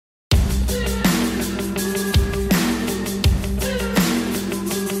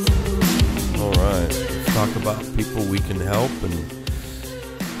talk about people we can help and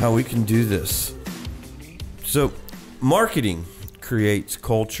how we can do this. So, marketing creates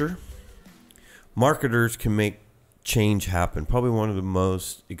culture. Marketers can make change happen. Probably one of the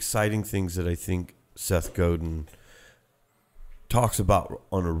most exciting things that I think Seth Godin talks about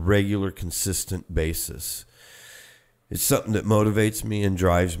on a regular, consistent basis. It's something that motivates me and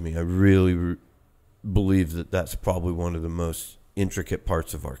drives me. I really believe that that's probably one of the most intricate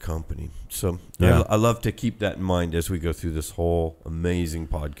parts of our company. So yeah. I love to keep that in mind as we go through this whole amazing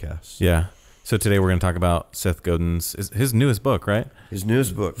podcast. Yeah. So today we're going to talk about Seth Godin's his newest book, right? His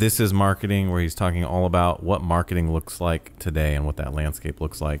newest book. This is Marketing, where he's talking all about what marketing looks like today and what that landscape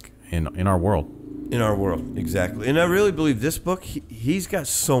looks like in our world. In our world, exactly. And I really believe this book, he's got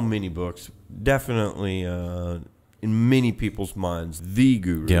so many books, definitely in many people's minds, the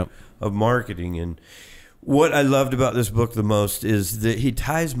guru of marketing. And what I loved about this book the most is that he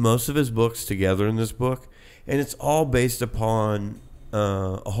ties most of his books together in this book, and it's all based upon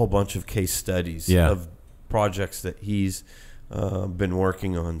a whole bunch of case studies of projects that he's been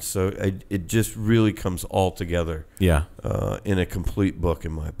working on. So it just really comes all together in a complete book,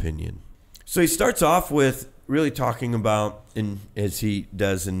 in my opinion. So he starts off with really talking about, as he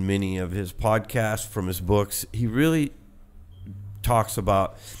does in many of his podcasts from his books, he really talks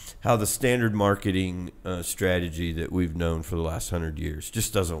about how the standard marketing strategy that we've known for the last 100 years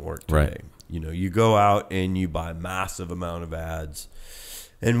just doesn't work today. Right. You know, you go out and you buy a massive amount of ads.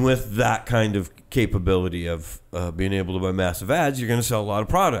 And with that kind of capability of being able to buy massive ads, you're going to sell a lot of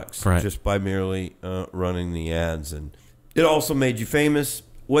products just by merely running the ads. And it also made you famous.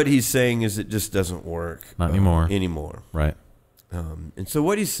 What he's saying is it just doesn't work. Not anymore. Right. And so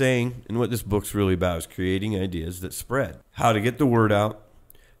what he's saying, and what this book's really about, is creating ideas that spread. How to get the word out,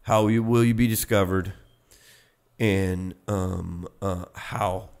 how will you be discovered, and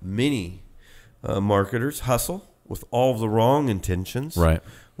how many marketers hustle with all of the wrong intentions,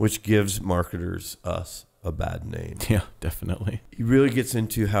 which gives marketers us a bad name. Yeah, definitely. He really gets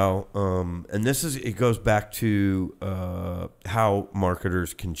into how, and it goes back to how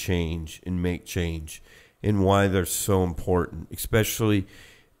marketers can change and make change, and why they're so important, especially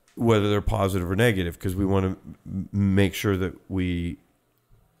whether they're positive or negative, because we want to make sure that we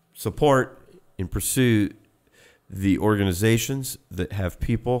support and pursue the organizations that have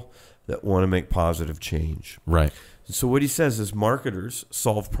people that want to make positive change. Right. And so what he says is marketers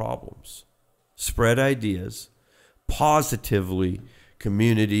solve problems, spread ideas, positively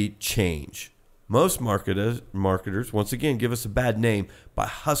community change. Most marketers, once again, give us a bad name by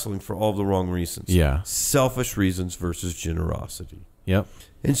hustling for all the wrong reasons. Yeah. Selfish reasons versus generosity. Yep.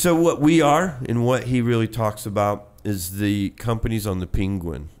 And so what we are, and what he really talks about, is the companies on the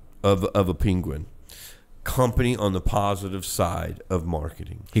penguin, of a penguin. Company on the positive side of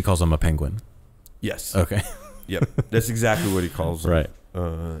marketing. He calls them a penguin. Yes. Okay. Yep. That's exactly what he calls them. Right.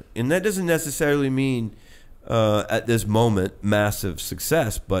 And that doesn't necessarily mean at this moment massive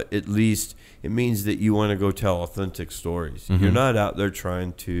success, but at least it means that you want to go tell authentic stories. Mm-hmm. You're not out there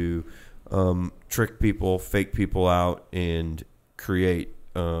trying to trick people, fake people out, and create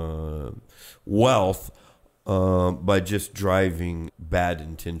wealth by just driving bad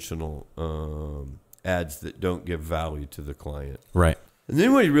intentional ads that don't give value to the client. Right. And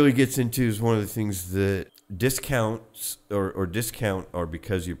then what he really gets into is one of the things that discounts or discount are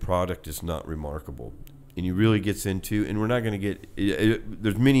because your product is not remarkable. And he really gets into, and we're not going to get,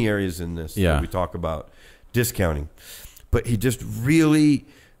 there's many areas in this that we talk about discounting. But he just really,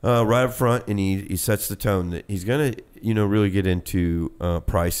 right up front, and he sets the tone that he's going to, really get into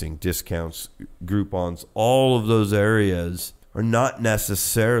pricing, discounts, Groupons. All of those areas are not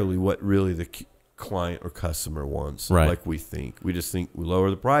necessarily what really the client or customer wants, like we think. We just think we lower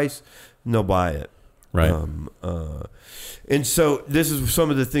the price and they'll buy it. Right. And so this is some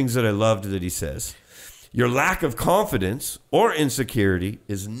of the things that I loved that he says. Your lack of confidence or insecurity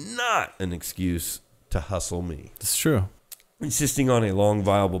is not an excuse to hustle me. It's true. Insisting on a long,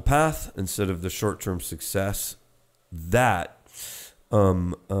 viable path instead of the short-term success, that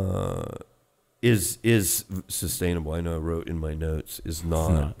is sustainable. I know I wrote in my notes is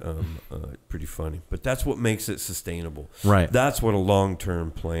not pretty funny, but that's what makes it sustainable. Right. That's what a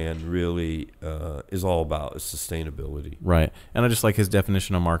long-term plan really is all about, is sustainability. Right. And I just like his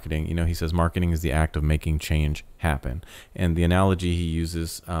definition of marketing. He says marketing is the act of making change happen. And the analogy he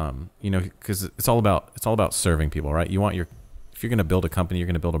uses, because it's all about serving people, right? If you're going to build a company, you're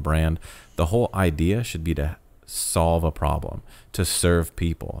going to build a brand, the whole idea should be to solve a problem, to serve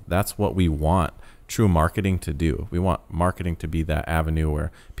people. That's what we want true marketing to do. We want marketing to be that avenue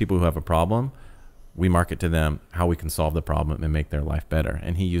where people who have a problem we market to them how we can solve the problem and make their life better.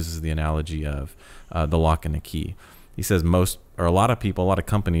 And he uses the analogy of the lock and the key. He says a lot of people, a lot of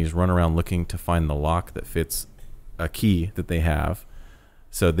companies run around looking to find the lock that fits a key that they have.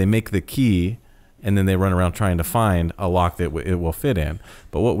 So they make the key, and then they run around trying to find a lock that it will fit in.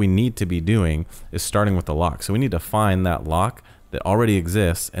 But what we need to be doing is starting with the lock. So we need to find that lock that already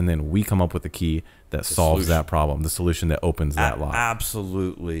exists, and then we come up with a key that solves that problem, the solution that opens that lock.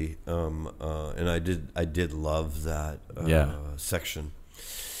 Absolutely. And I did love that section.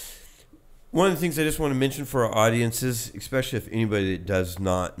 One of the things I just want to mention for our audiences, especially if anybody that does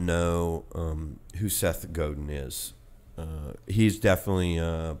not know who Seth Godin is, he's definitely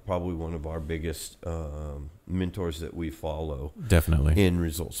probably one of our biggest mentors that we follow. Definitely. In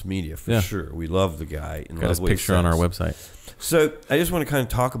results media, for sure. We love the guy. And got his picture on our website. So I just want to kind of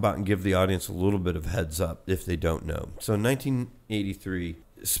talk about and give the audience a little bit of heads up if they don't know. So in 1983,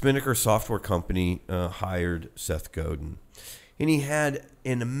 Spinnaker Software Company hired Seth Godin. And he had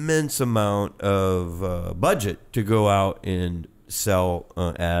an immense amount of budget to go out and sell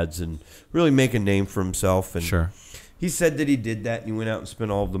ads and really make a name for himself. And sure. He said that he did that, and he went out and spent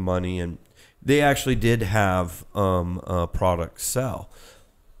all of the money, and they actually did have a product sell.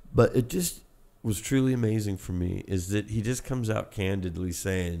 But it just was truly amazing for me is that he just comes out candidly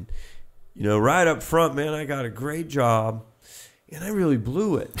saying, right up front, man, I got a great job, and I really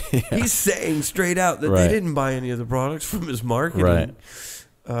blew it. Yeah. He's saying straight out that they didn't buy any of the products from his marketing. Right.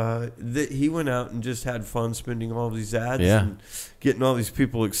 That he went out and just had fun spending all these ads and getting all these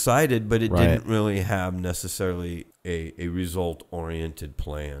people excited, but it didn't really have necessarily a result-oriented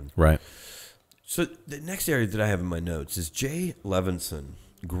plan. Right. So the next area that I have in my notes is Jay Levinson,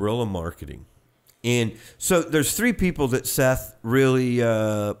 guerrilla marketing. And so there's three people that Seth really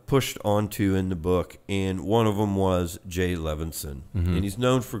pushed onto in the book, and one of them was Jay Levinson, and he's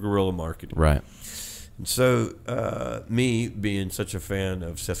known for guerrilla marketing. Right. And so me being such a fan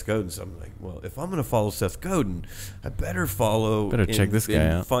of Seth Godin, so I'm like, well, if I'm going to follow Seth Godin, I better check this guy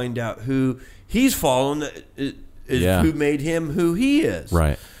out. Find out who he's following, who made him who he is.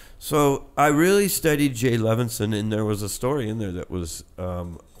 Right. So I really studied Jay Levinson, and there was a story in there that was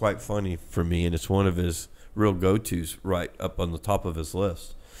quite funny for me, and it's one of his real go-tos right up on the top of his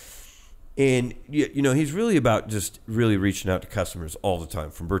list. And, he's really about just really reaching out to customers all the time,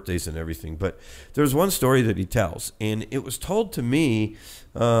 from birthdays and everything. But there's one story that he tells, and it was told to me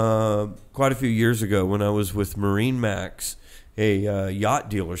quite a few years ago when I was with Marine Max, a yacht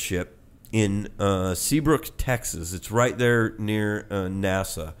dealership in Seabrook, Texas. It's right there near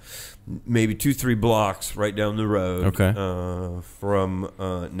NASA, maybe 2-3 blocks right down the road from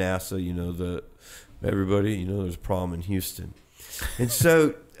NASA. Everybody, there's a problem in Houston. And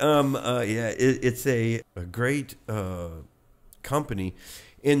so, it's a great company.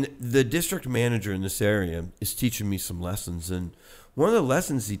 And the district manager in this area is teaching me some lessons. And one of the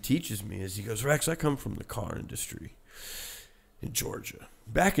lessons he teaches me is he goes, Rex, I come from the car industry in Georgia.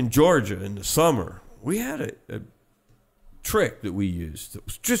 Back in Georgia in the summer, we had a trick that we used that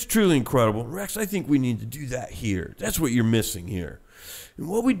was just truly incredible. Rex, I think we need to do that here. That's what you're missing here. And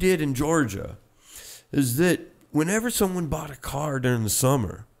what we did in Georgia is that whenever someone bought a car during the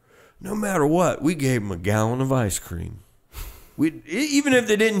summer, no matter what, we gave them a gallon of ice cream. Even if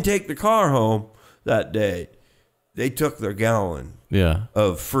they didn't take the car home that day, they took their gallon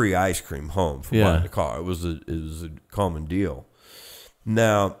of free ice cream home for buying the car. It was a common deal.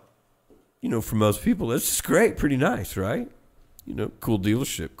 Now, for most people, that's just great, pretty nice, right? Cool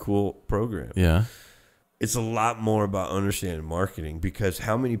dealership, cool program. Yeah. It's a lot more about understanding marketing, because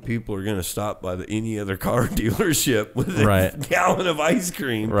how many people are going to stop by any other car dealership with a gallon of ice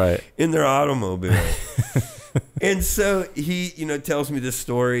cream in their automobile? And so he, tells me this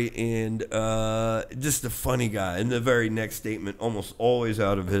story, and just a funny guy. And the very next statement, almost always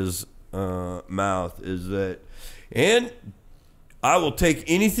out of his mouth, is that, and I will take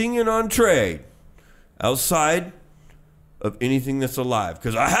anything in on trade outside of anything that's alive,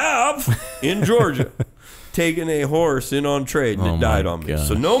 because I have in Georgia taken a horse in on trade that died on me.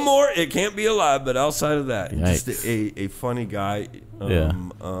 So no more. It can't be alive, but outside of that, Yikes. just a funny guy.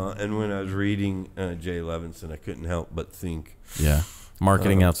 And when I was reading Jay Levinson, I couldn't help but think,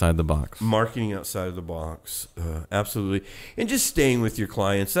 marketing outside the box. Marketing outside of the box, absolutely. And just staying with your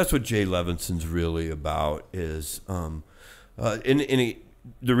clients. That's what Jay Levinson's really about. Is the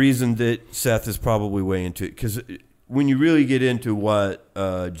reason that Seth is probably way into it, because when you really get into what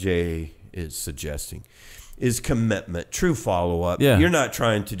Jay is suggesting, is commitment, true follow-up. Yeah. You're not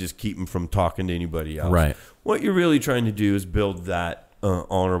trying to just keep them from talking to anybody else. Right. What you're really trying to do is build that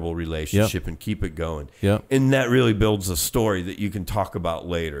honorable relationship and keep it going. Yep. And that really builds a story that you can talk about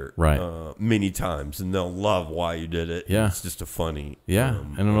later, right? Many times, and they'll love why you did it. Yeah. It's just a funny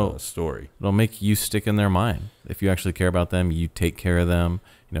and it'll story. It'll make you stick in their mind. If you actually care about them, you take care of them.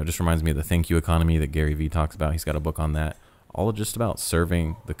 You know, it just reminds me of the thank you economy that Gary Vee talks about. He's got a book on that. All just about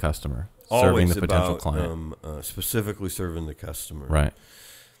serving the customer, serving the potential client. Specifically serving the customer. Right.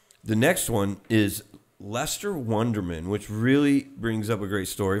 The next one is Lester Wonderman, which really brings up a great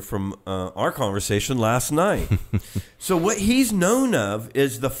story from our conversation last night. So what he's known of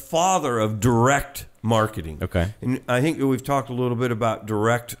is the father of direct marketing. Okay. And I think we've talked a little bit about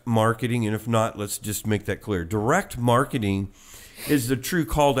direct marketing, and if not, let's just make that clear. Direct marketing is the true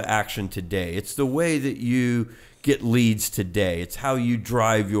call to action today. It's the way that you get leads today. It's how you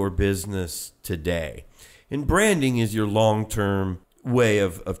drive your business today. And branding is your long-term way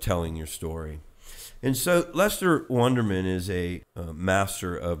of telling your story. And so Lester Wonderman is a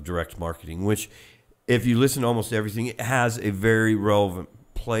master of direct marketing, which if you listen to almost everything, it has a very relevant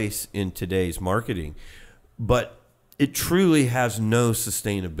place in today's marketing. But it truly has no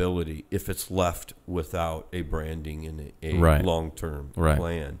sustainability if it's left without a branding and a long-term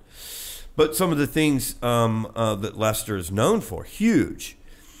plan. But some of the things that Lester is known for, huge.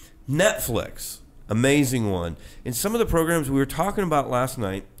 Netflix, amazing one. And some of the programs we were talking about last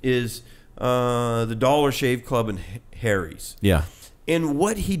night is the Dollar Shave Club and Harry's. Yeah. And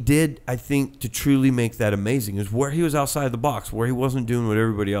what he did, I think, to truly make that amazing is where he was outside the box, where he wasn't doing what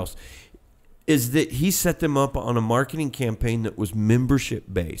everybody else, is that he set them up on a marketing campaign that was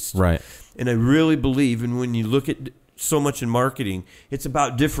membership-based. Right. And I really believe, and when you look at so much in marketing, it's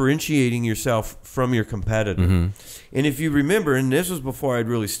about differentiating yourself from your competitor. Mm-hmm. And if you remember, and this was before I'd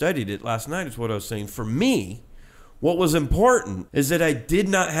really studied it, last night is what I was saying, for me, what was important is that I did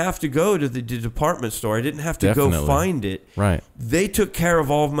not have to go to the department store. I didn't have to go find it. Right. They took care of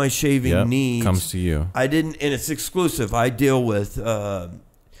all of my shaving needs. Comes to you. I didn't, and it's exclusive. I deal with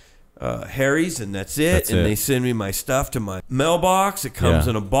Harry's, and that's it. They send me my stuff to my mailbox. It comes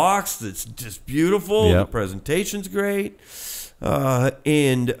in a box that's just beautiful. The presentation's great. So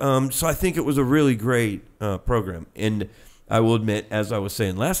I think it was a really great program. And I will admit, as I was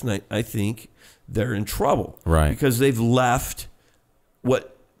saying last night, I think they're in trouble. Right. Because they've left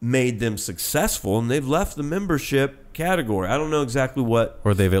what made them successful, and they've left the membership category. I don't know exactly what.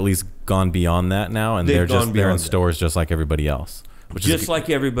 Or they've at least gone beyond that now, and they're in stores just like everybody else. Like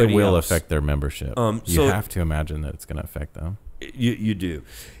everybody else. It will affect their membership. You have to imagine that it's going to affect them. You do.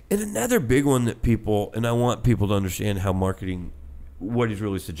 And another big one that people, and I want people to understand how marketing, what he's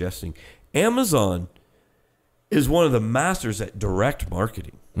really suggesting. Amazon is one of the masters at direct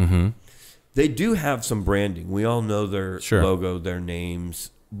marketing. Mm-hmm. They do have some branding. We all know their logo, their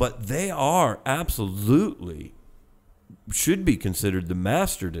names, but they are absolutely, should be considered the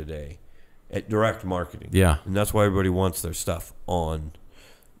master today at direct marketing. Yeah. And that's why everybody wants their stuff on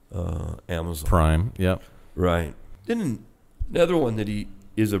Amazon. Prime, yep. Right. Then another one that he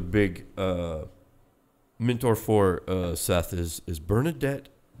is a big mentor for, Seth, is Bernadette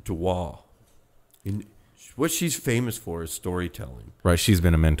Dubois. And what she's famous for is storytelling. Right. She's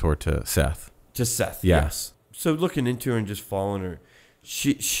been a mentor to Seth. Yes. So looking into her and just following her,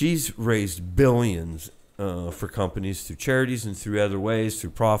 she's raised billions for companies through charities and through other ways,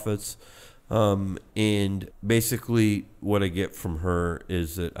 through profits. And basically what I get from her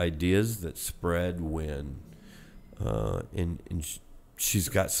is that ideas that spread win. And she's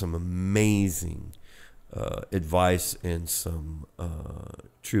got some amazing advice and some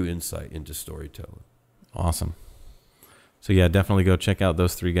true insight into storytelling. Awesome. So yeah, definitely go check out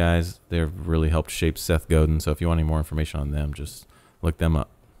those three guys. They've really helped shape Seth Godin. So if you want any more information on them, just look them up.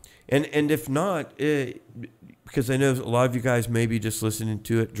 And if not, because I know a lot of you guys may be just listening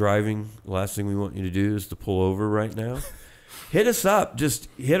to it, driving. The last thing we want you to do is to pull over right now. Hit us up. Just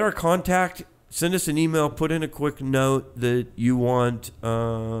hit our contact. Send us an email. Put in a quick note that you want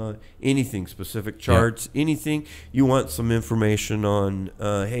anything, specific charts, anything. You want some information on,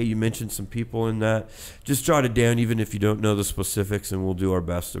 hey, you mentioned some people in that. Just jot it down, even if you don't know the specifics, and we'll do our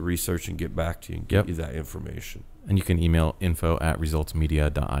best to research and get back to you and get you that information. And you can email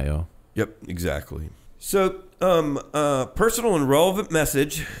info@resultsmedia.io. Yep, exactly. So, personal and relevant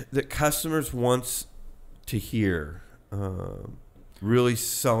message that customers wants to hear. Really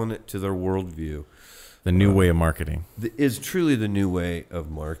selling it to their worldview. The new way of marketing. Is truly the new way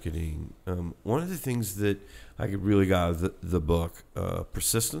of marketing. One of the things that I really got out of the book,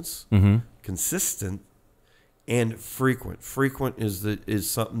 persistence, consistent, and frequent. Frequent is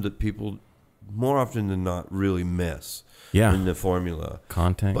something that people more often than not really miss in the formula.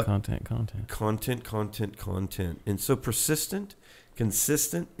 Content. And so persistent,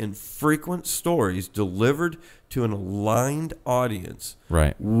 consistent and frequent stories delivered to an aligned audience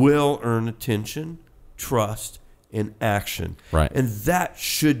right. will earn attention, trust, and action. Right. And that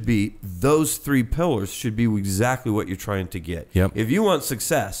should be, those three pillars should be exactly what you're trying to get. Yep. If you want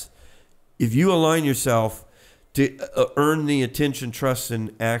success, if you align yourself to earn the attention, trust,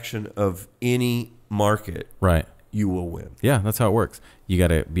 and action of any market, right, you will win. Yeah, that's how it works. You got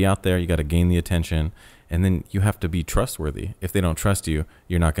to be out there, you got to gain the attention, and then you have to be trustworthy. If they don't trust you,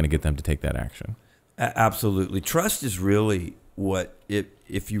 you're not going to get them to take that action. Absolutely. Trust is really what,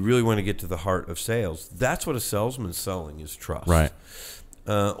 if you really want to get to the heart of sales, that's what a salesman's selling is trust. Right.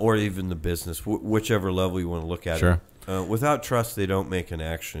 Or even the business, whichever level you want to look at Sure. it. Without trust, they don't make an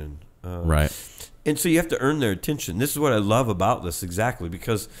action. Right. And so you have to earn their attention. This is what I love about this exactly,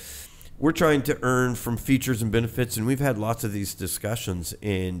 because we're trying to earn from features and benefits, and we've had lots of these discussions,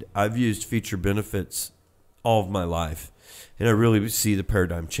 and I've used feature benefits all of my life, and I really see the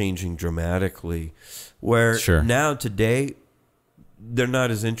paradigm changing dramatically, where Sure. now today they're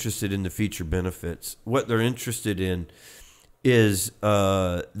not as interested in the feature benefits. What they're interested in is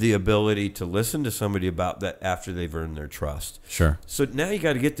the ability to listen to somebody about that after they've earned their trust. Sure. So now you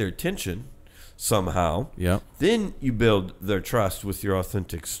got to get their attention somehow. Yep. Then you build their trust with your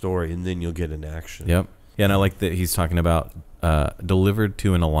authentic story, and then you'll get an action. Yep. Yeah, and I like that he's talking about delivered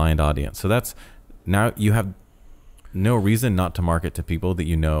to an aligned audience. So that's, now you have no reason not to market to people that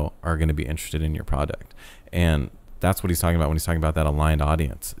you know are going to be interested in your product. And that's what he's talking about when he's talking about that aligned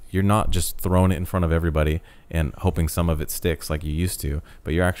audience. You're not just throwing it in front of everybody and hoping some of it sticks like you used to,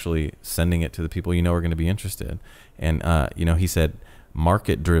 but you're actually sending it to the people you know are going to be interested. And, he said,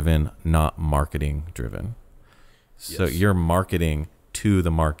 market driven, not marketing driven. So Yes. you're marketing to the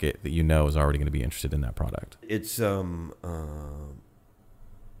market that you know is already going to be interested in that product. It's and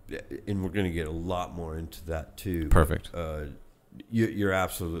we're going to get a lot more into that too. Perfect. You're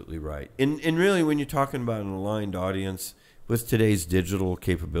absolutely right. And really, when you're talking about an aligned audience with today's digital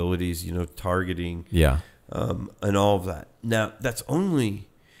capabilities, targeting, Yeah. and all of that. Now, that's only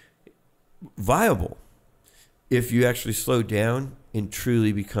viable if you actually slow down and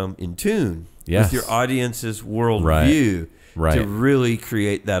truly become in tune Yes. with your audience's worldview Right. to really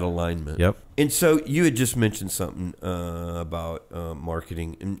create that alignment. Yep. And so you had just mentioned something about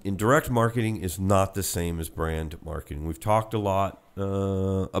marketing. And direct marketing is not the same as brand marketing. We've talked a lot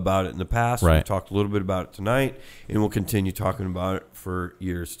about it in the past. Right. We've talked a little bit about it tonight, and we'll continue talking about it for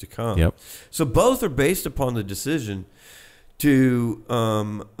years to come. Yep. So both are based upon the decision to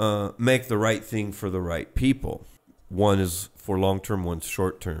make the right thing for the right people. One is for long-term, one's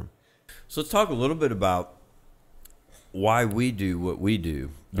short-term. So let's talk a little bit about why we do what we do,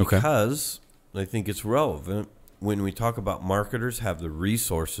 because I think it's relevant when we talk about marketers have the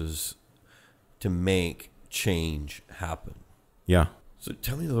resources to make change happen. Yeah. So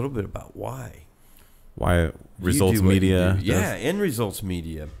tell me a little bit about why. Why results You do what media. you do. Yeah, and results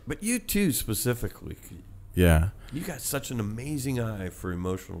media. But you too specifically. Yeah. You got such an amazing eye for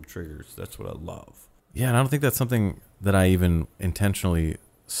emotional triggers. That's what I love. Yeah, and I don't think that's something that I even intentionally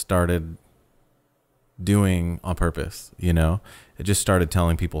started doing on purpose. It just started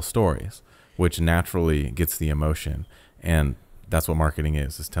telling people stories, which naturally gets the emotion. And that's what marketing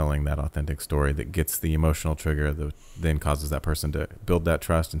is telling that authentic story that gets the emotional trigger that then causes that person to build that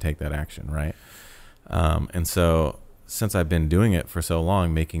trust and take that action, right? And so since I've been doing it for so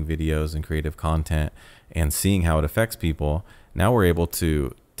long, making videos and creative content and seeing how it affects people, now we're able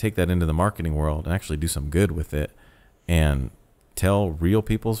to take that into the marketing world and actually do some good with it and tell real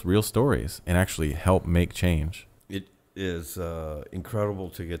people's real stories and actually help make change. It is incredible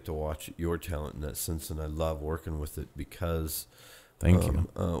to get to watch your talent in that sense, and I love working with it because Thank you.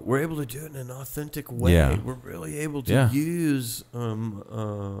 We're able to do it in an authentic way. Yeah. We're really able to use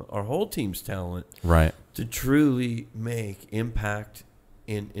our whole team's talent Right. to truly make impact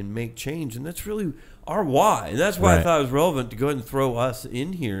and make change. And that's really our why. And that's why I thought it was relevant to go ahead and throw us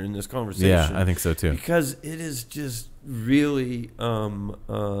in here in this conversation. Yeah, I think so too. Because it is just really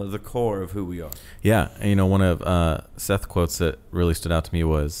the core of who we are. Yeah. And, one of Seth quotes that really stood out to me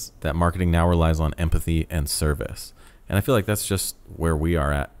was that marketing now relies on empathy and service. And I feel like that's just where we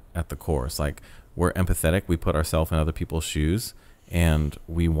are at the core. It's like we're empathetic. We put ourselves in other people's shoes and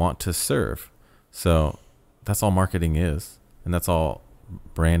we want to serve. So that's all marketing is. And that's all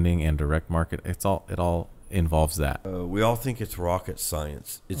branding and direct market. It all involves that. We all think it's rocket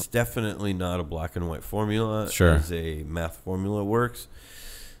science. It's definitely not a black and white formula. Sure. As a math formula works.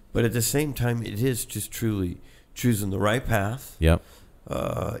 But at the same time, it is just truly choosing the right path. Yep.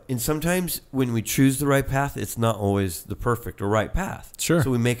 And sometimes when we choose the right path, it's not always the perfect or right path. Sure.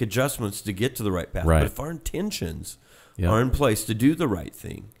 So we make adjustments to get to the right path. Right. But if our intentions are in place to do the right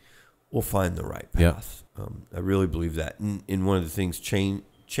thing, we'll find the right path. I really believe that. And one of the things,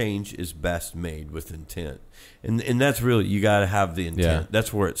 change is best made with intent. And that's really, you got to have the intent.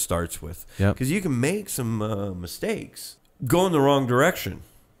 That's where it starts with. Because you can make some mistakes, go in the wrong direction.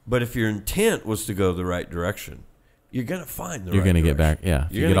 But if your intent was to go the right direction, you're going to find the right direction. You're going to get back. Yeah.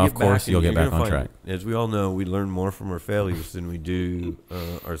 If you get off course, you'll get back on track. As we all know, we learn more from our failures than we do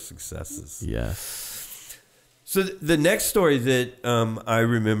our successes. Yes. So the next story that I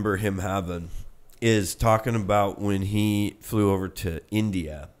remember him having is talking about when he flew over to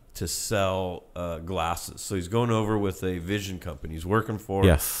India to sell glasses. So he's going over with a vision company. He's working for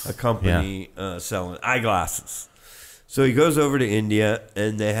a company selling eyeglasses. So he goes over to India,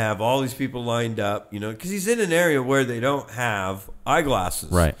 and they have all these people lined up, you know, because he's in an area where they don't have eyeglasses.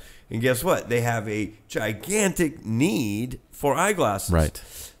 Right. And guess what? They have a gigantic need for eyeglasses. Right.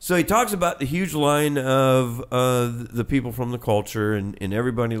 So he talks about the huge line of the people from the culture and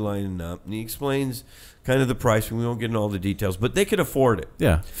everybody lining up. And he explains kind of the price. We won't get into all the details, but they could afford it.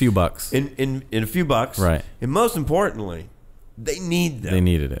 Yeah, a few bucks. In a few bucks. Right. And most importantly, they need them. They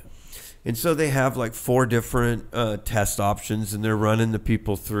needed it. And so they have like 4 different test options, and they're running the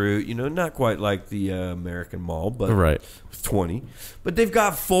people through, you know, not quite like the American Mall, but with 20. But they've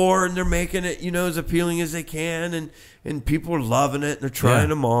got 4, and they're making it, you know, as appealing as they can, and people are loving it, and they're trying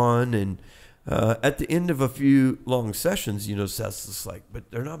them on. And at the end of a few long sessions, you know, Seth's just like, but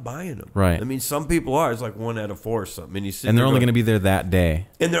they're not buying them. Right. I mean, some people are. It's like 1 out of 4 or something. And they're only going to be there that day.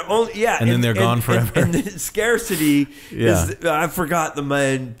 And they're only, and then they're gone forever. And the scarcity is, I forgot the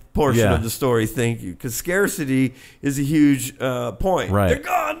main portion of the story. Thank you. Because scarcity is a huge point. Right. They're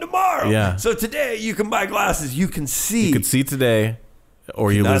gone tomorrow. Yeah. So today you can buy glasses. You can see. You could see today,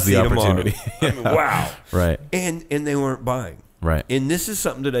 or you lose the opportunity. I mean, wow. Right. And they weren't buying. Right. And this is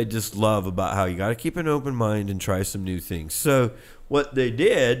something that I just love about how you got to keep an open mind and try some new things. So what they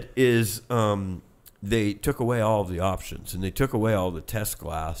did is they took away all of the options, and they took away all the test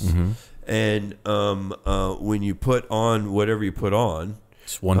glass. Mm-hmm. And when you put on whatever you put on,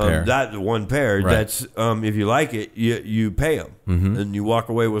 it's one pair. That one pair. Right. That's if you like it, you pay them, and you walk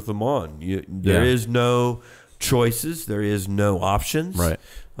away with them on. There is no choices. There is no options. Right.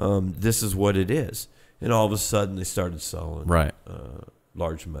 This is what it is. And all of a sudden, they started selling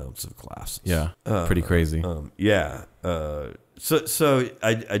large amounts of glasses. Yeah, pretty crazy. So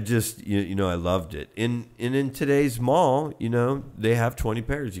I just you know, I loved it. And in today's mall, you know, they have 20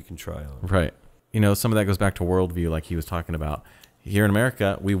 pairs you can try on. Right. You know, some of that goes back to worldview, like he was talking about. Here in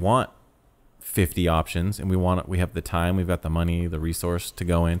America, we want 50 options, and we have the time, we've got the money, the resource to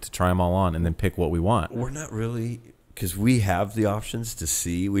go in to try them all on, and then pick what we want. We're not really, because we have the options to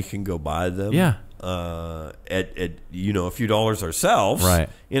see. We can go buy them. Yeah. At you know, a few dollars ourselves, right?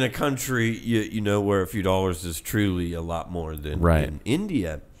 In a country you know, where a few dollars is truly a lot more than in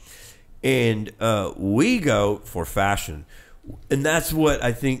India, and we go for fashion, and that's what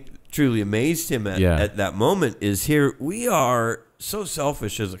I think truly amazed him at that moment. Is here we are so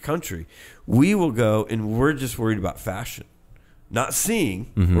selfish as a country, we will go and we're just worried about fashion. Not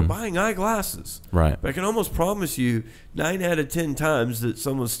seeing, we're buying eyeglasses. Right. But I can almost promise you 9 out of 10 times that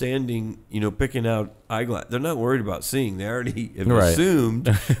someone's standing, you know, picking out eyeglasses, they're not worried about seeing. They already have assumed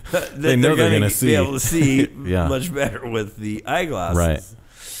that they know they're going to be able to see much better with the eyeglasses. Right.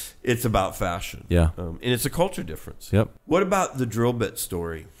 It's about fashion. Yeah. And it's a culture difference. Yep. What about the drill bit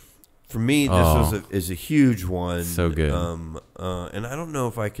story? For me, this is a huge one. So good. And I don't know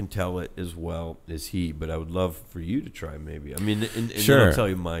if I can tell it as well as he, but I would love for you to try maybe. I mean, and sure. then I'll tell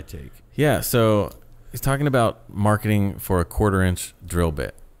you my take. Yeah, so he's talking about marketing for a 1/4-inch drill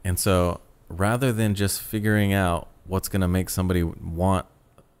bit. And so rather than just figuring out what's going to make somebody want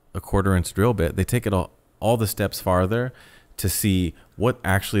a 1/4-inch drill bit, they take it all the steps farther to see what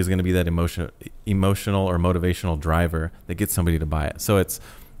actually is going to be that emotional or motivational driver that gets somebody to buy it. So it's,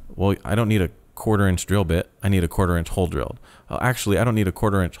 well, I don't need a 1/4-inch drill bit. I need a 1/4-inch hole drilled. Actually, I don't need a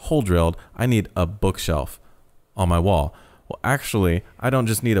 1/4-inch hole drilled. I need a bookshelf on my wall. Well, actually, I don't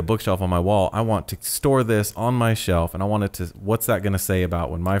just need a bookshelf on my wall. I want to store this on my shelf, and I want it to, what's that going to say about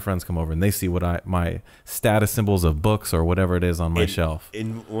when my friends come over and they see what my status symbols of books or whatever it is on my shelf.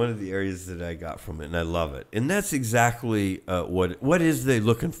 In one of the areas that I got from it, and I love it, and that's exactly what is they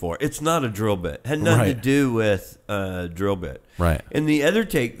looking for. It's not a drill bit. It had nothing to do with drill bit. Right. And the other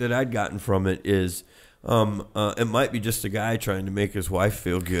take that I'd gotten from it is, it might be just a guy trying to make his wife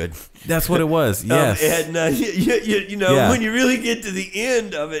feel good. That's what it was. Yes. And you know, when you really get to the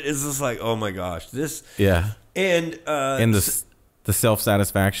end of it, it's just like, oh my gosh, this. Yeah. And the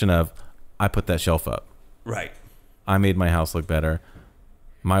self-satisfaction of, I put that shelf up. Right. I made my house look better.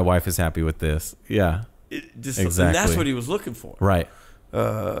 My wife is happy with this. Yeah. And that's what he was looking for. Right.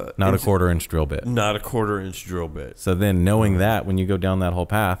 Not a quarter-inch drill bit. Not a quarter-inch drill bit. So then knowing that, when you go down that whole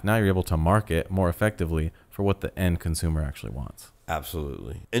path, now you're able to market more effectively for what the end consumer actually wants.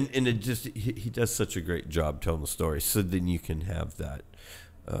 Absolutely. And it just, he does such a great job telling the story. So then you can have that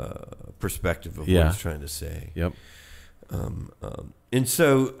perspective of what he's trying to say. Yep. And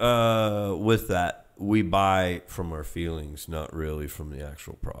so with that, we buy from our feelings, not really from the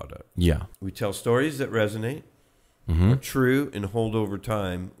actual product. Yeah. We tell stories that resonate, are true, and hold over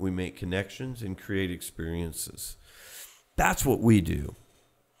time. We make connections and create experiences. That's what we do.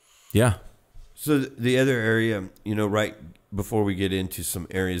 Yeah. So the other area, right before we get into some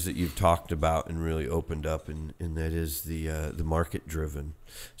areas that you've talked about and really opened up, and that is the market driven.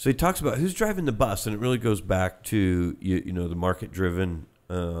 So he talks about who's driving the bus, and it really goes back to the market driven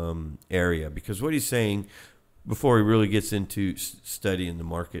area, because what he's saying before he really gets into studying the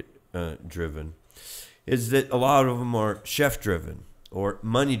market driven is that a lot of them are chef driven or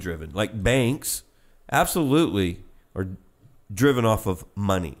money driven. Like banks, absolutely are driven off of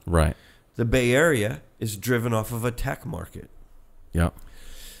money. Right. The Bay Area is driven off of a tech market. Yep.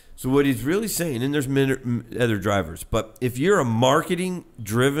 So what he's really saying, and there's other drivers, but if you're a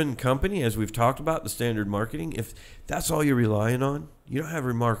marketing-driven company, as we've talked about, the standard marketing, if that's all you're relying on, you don't have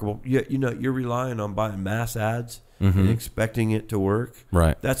remarkable. You're relying on buying mass ads and expecting it to work.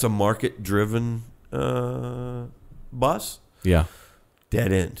 Right. That's a market-driven bus. Yeah.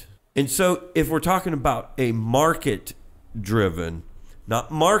 Dead end. And so if we're talking about a market-driven, not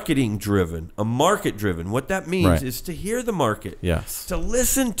marketing-driven, a market-driven, what that means is to hear the market. Yes. To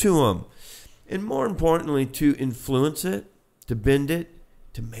listen to them. And more importantly, to influence it, to bend it,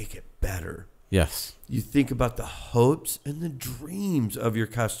 to make it better. Yes. You think about the hopes and the dreams of your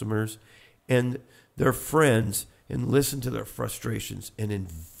customers and their friends, and listen to their frustrations and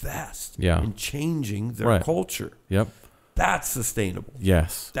invest in changing their culture. Yep. That's sustainable.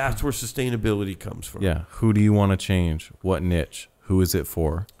 Yes. That's where sustainability comes from. Yeah. Who do you want to change? What niche? Who is it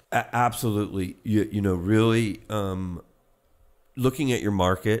for? Absolutely. Really looking at your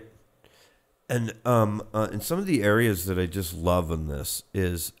market. And some of the areas that I just love in this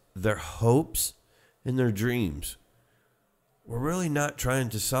is their hopes and their dreams. We're really not trying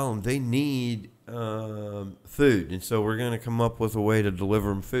to sell them. They need food. And so we're going to come up with a way to deliver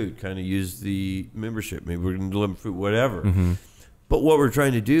them food, kind of use the membership. Maybe we're going to deliver food, whatever. Mm-hmm. But what we're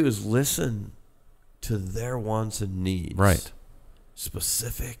trying to do is listen to their wants and needs. Right.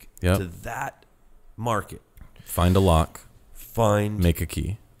 Specific to that market. Find a lock. Make a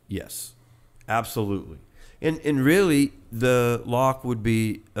key. Yes, absolutely. And really, the lock would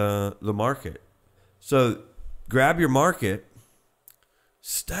be the market. So grab your market,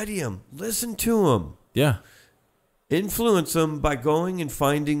 study them, listen to them. Yeah. Influence them by going and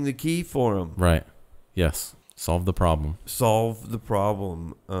finding the key for them. Right. Yes. Solve the problem. Solve the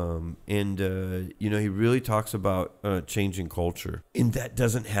problem. He really talks about changing culture. And that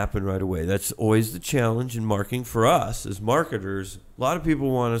doesn't happen right away. That's always the challenge in marketing for us as marketers. A lot of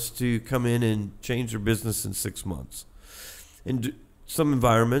people want us to come in and change their business in 6 months. In some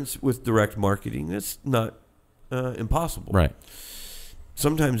environments with direct marketing, that's not impossible. Right.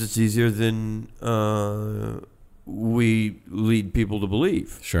 Sometimes it's easier than we lead people to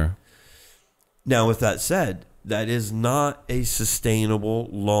believe. Sure. Now, with that said, that is not a sustainable,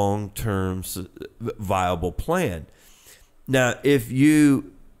 long-term, viable plan. Now, if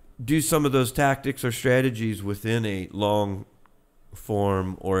you do some of those tactics or strategies within a long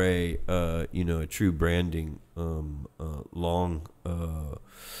form or a true branding, long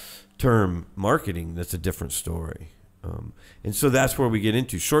term marketing, that's a different story. And so that's where we get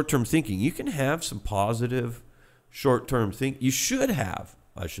into short-term thinking. You can have some positive short-term thinking. You should have,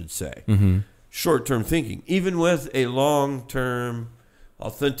 I should say. Mm-hmm. Short-term thinking, even with a long-term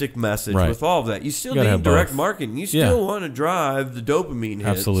authentic message. Right. With all of that, you still need direct marketing. You still want to drive the dopamine hits.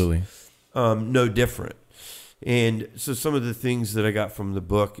 Absolutely. No different. And so some of the things that I got from the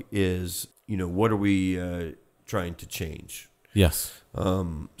book is, what are we trying to change? Yes.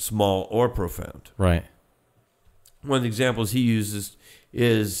 Small or profound. Right. One of the examples he uses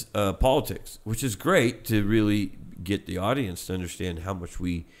is politics, which is great to really get the audience to understand how much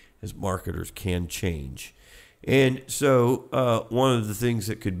we as marketers can change. And so one of the things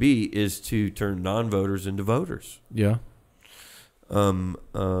that could be is to turn non-voters into voters. Yeah.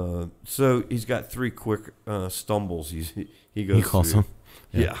 So he's got 3 quick stumbles he goes calls through.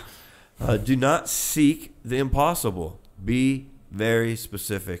 them. Yeah. Do not seek the impossible. Be very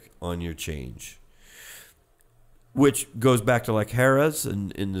specific on your change. Which goes back to like Harrah's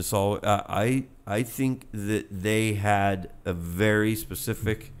and in this all. I think that they had a very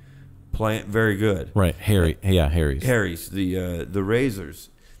specific plant, very good. Right, Harry's. Harry's, the razors,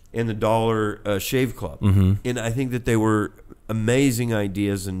 and the Dollar Shave Club. Mm-hmm. And I think that they were amazing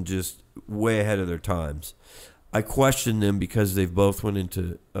ideas and just way ahead of their times. I question them because they've both went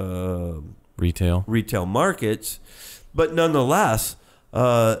into retail markets, but nonetheless,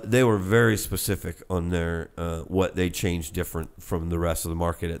 they were very specific on their what they changed different from the rest of the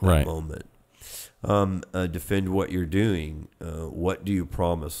market at that moment. Defend what you're doing. What do you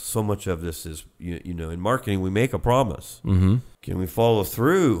promise? So much of this is, you know, in marketing, we make a promise. Mm-hmm. Can we follow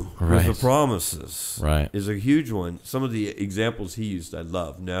through with the promises? Right. Is a huge one. Some of the examples he used, I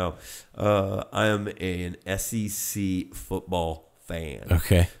love. Now, I am an SEC football fan.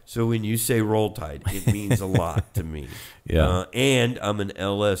 Okay. So when you say Roll Tide, it means a lot to me. Yeah. And I'm an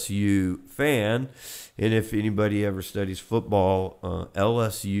LSU fan. And if anybody ever studies football,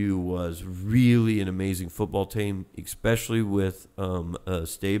 LSU was really an amazing football team, especially with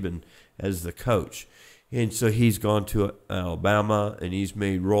Saban as the coach. And so he's gone to Alabama, and he's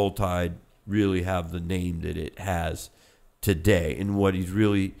made Roll Tide really have the name that it has today. And what he's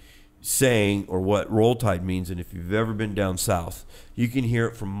really saying, or what Roll Tide means, and if you've ever been down south, you can hear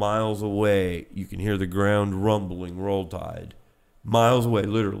it from miles away. You can hear the ground rumbling, Roll Tide. Miles away,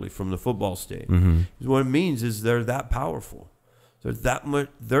 literally, from the football stadium. Mm-hmm. What it means is they're that powerful. They're that much.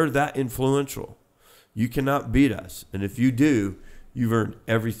 They're that influential. You cannot beat us, and if you do, you've earned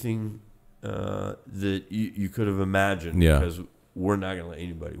everything that you could have imagined. Because we're not going to let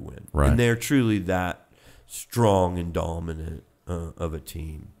anybody win. Right. And they're truly that strong and dominant of a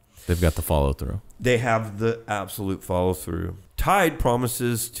team. They've got the follow through. They have the absolute follow through. Tide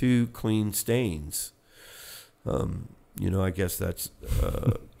promises to clean stains. You know, I guess that's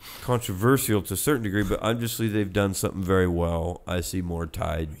controversial to a certain degree, but obviously they've done something very well. I see more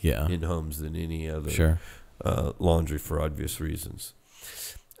Tide in homes than any other laundry for obvious reasons.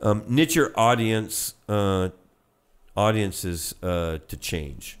 Niche your audiences to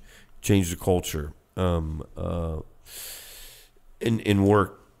change the culture, and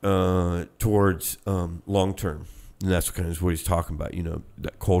work towards long term. And that's kind of what he's talking about, you know,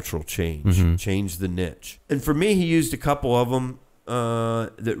 that cultural change, change the niche. And for me, he used a couple of them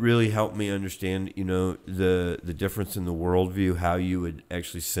that really helped me understand, you know, the difference in the worldview, how you would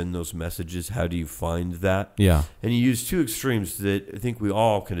actually send those messages. How do you find that? Yeah. And he used two extremes that I think we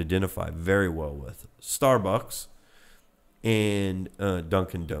all can identify very well with: Starbucks and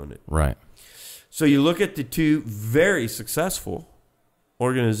Dunkin' Donut. Right. So you look at the two very successful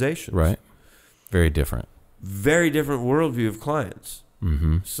organizations. Right. Very different. Very different worldview of clients.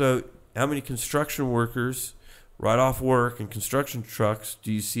 Mm-hmm. So how many construction workers right off work in construction trucks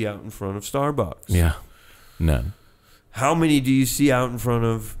do you see out in front of Starbucks? Yeah, none. How many do you see out in front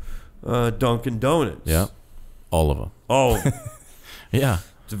of Dunkin' Donuts? Yeah, all of them. Oh, yeah.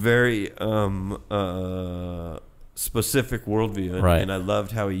 It's a very specific worldview, and I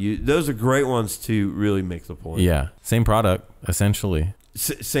loved how he used. Those are great ones to really make the point. Yeah, same product essentially.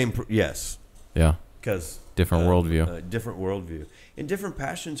 Yes. Yeah. Because different worldview. Different worldview. And different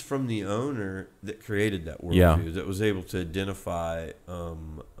passions from the owner that created that worldview, that was able to identify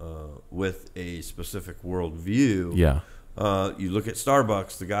with a specific worldview. Yeah. You look at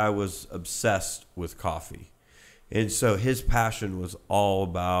Starbucks, the guy was obsessed with coffee. And so his passion was all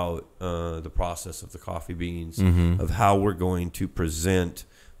about the process of the coffee beans, of how we're going to present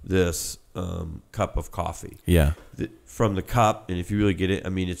this cup of coffee. Yeah. From the cup, and if you really get it, I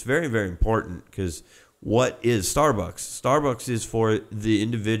mean, it's very, very important, because what is Starbucks? Starbucks is for the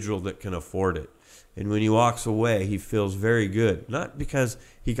individual that can afford it. And when he walks away, he feels very good. Not because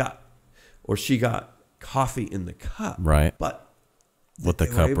he got or she got coffee in the cup. Right. But what the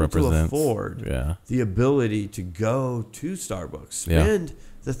cup represents. To afford the ability to go to Starbucks, spend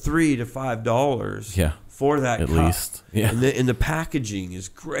the $3 to $5 for that at cup. Least. Yeah. And the packaging is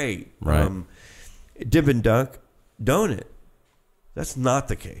great. Right. Dippin' Dunk Donut, that's not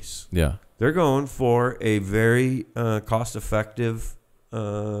the case. Yeah. They're going for a very cost-effective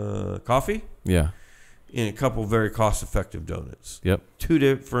coffee. Yeah. And a couple very cost-effective donuts. Yep. Two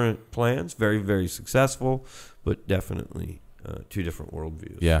different plans, very, very successful, but definitely two different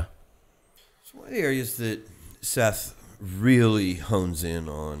worldviews. Yeah. So one of the areas that Seth really hones in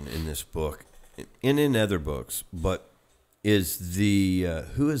on in this book, and in other books, but is the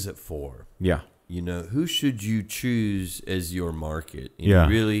who is it for? Yeah. You know, who should you choose as your market? And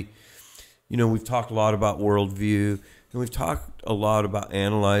really, you know, we've talked a lot about worldview, and we've talked a lot about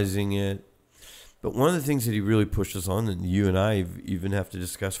analyzing it. But one of the things that he really pushes on, and you and I even have to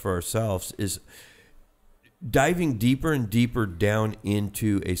discuss for ourselves, is diving deeper and deeper down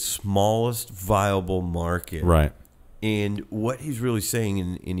into a smallest viable market. Right. And what he's really saying,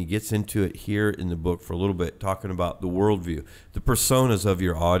 and he gets into it here in the book for a little bit, talking about the worldview, the personas of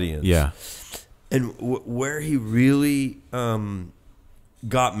your audience. Yeah. And where he really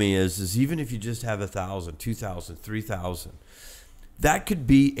got me is even if you just have 1,000, 2,000, 3,000, that could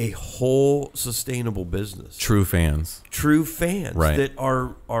be a whole sustainable business. True fans. Right. That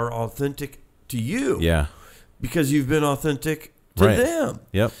are authentic to you. Yeah. Because you've been authentic to them.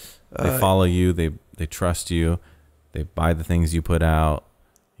 Yep. They follow you. They trust you. They buy the things you put out,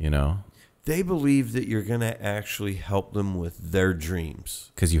 you know. They believe that you're going to actually help them with their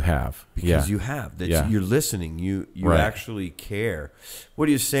dreams. Because you have. Because you have. That you're listening. You actually care. What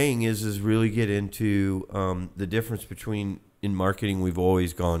he's saying is really get into the difference between, in marketing, we've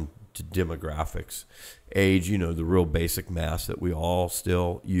always gone to demographics, age, you know, the real basic math that we all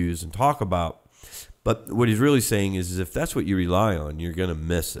still use and talk about. But what he's really saying is if that's what you rely on, you're going to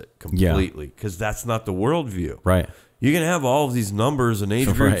miss it completely because that's not the worldview. Right. You can have all of these numbers and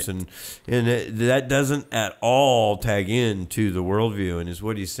age groups, and that doesn't at all tag into the worldview. And is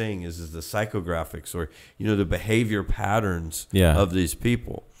what he's saying is the psychographics, or you know, the behavior patterns of these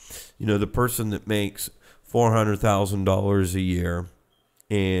people. You know, the person that makes $400,000 a year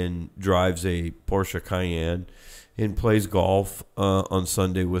and drives a Porsche Cayenne and plays golf on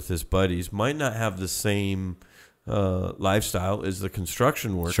Sunday with his buddies might not have the same lifestyle as the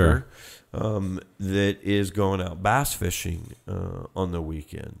construction worker that is going out bass fishing on the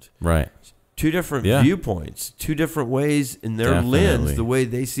weekend. Right. Two different viewpoints, two different ways in their lens. The way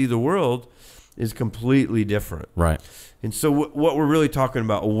they see the world is completely different. Right. And so what we're really talking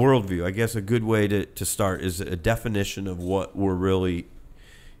about, a worldview, I guess a good way to start is a definition of what we're really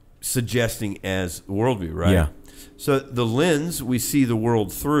suggesting as worldview, right? Yeah. So the lens we see the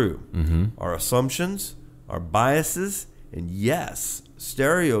world through, our assumptions, our biases, and yes,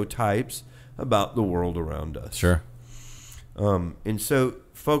 stereotypes about the world around us. Sure. And so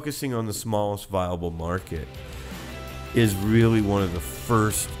focusing on the smallest viable market is really one of the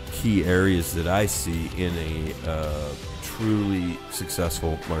first key areas that I see in a truly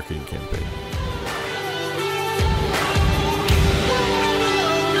successful marketing campaign.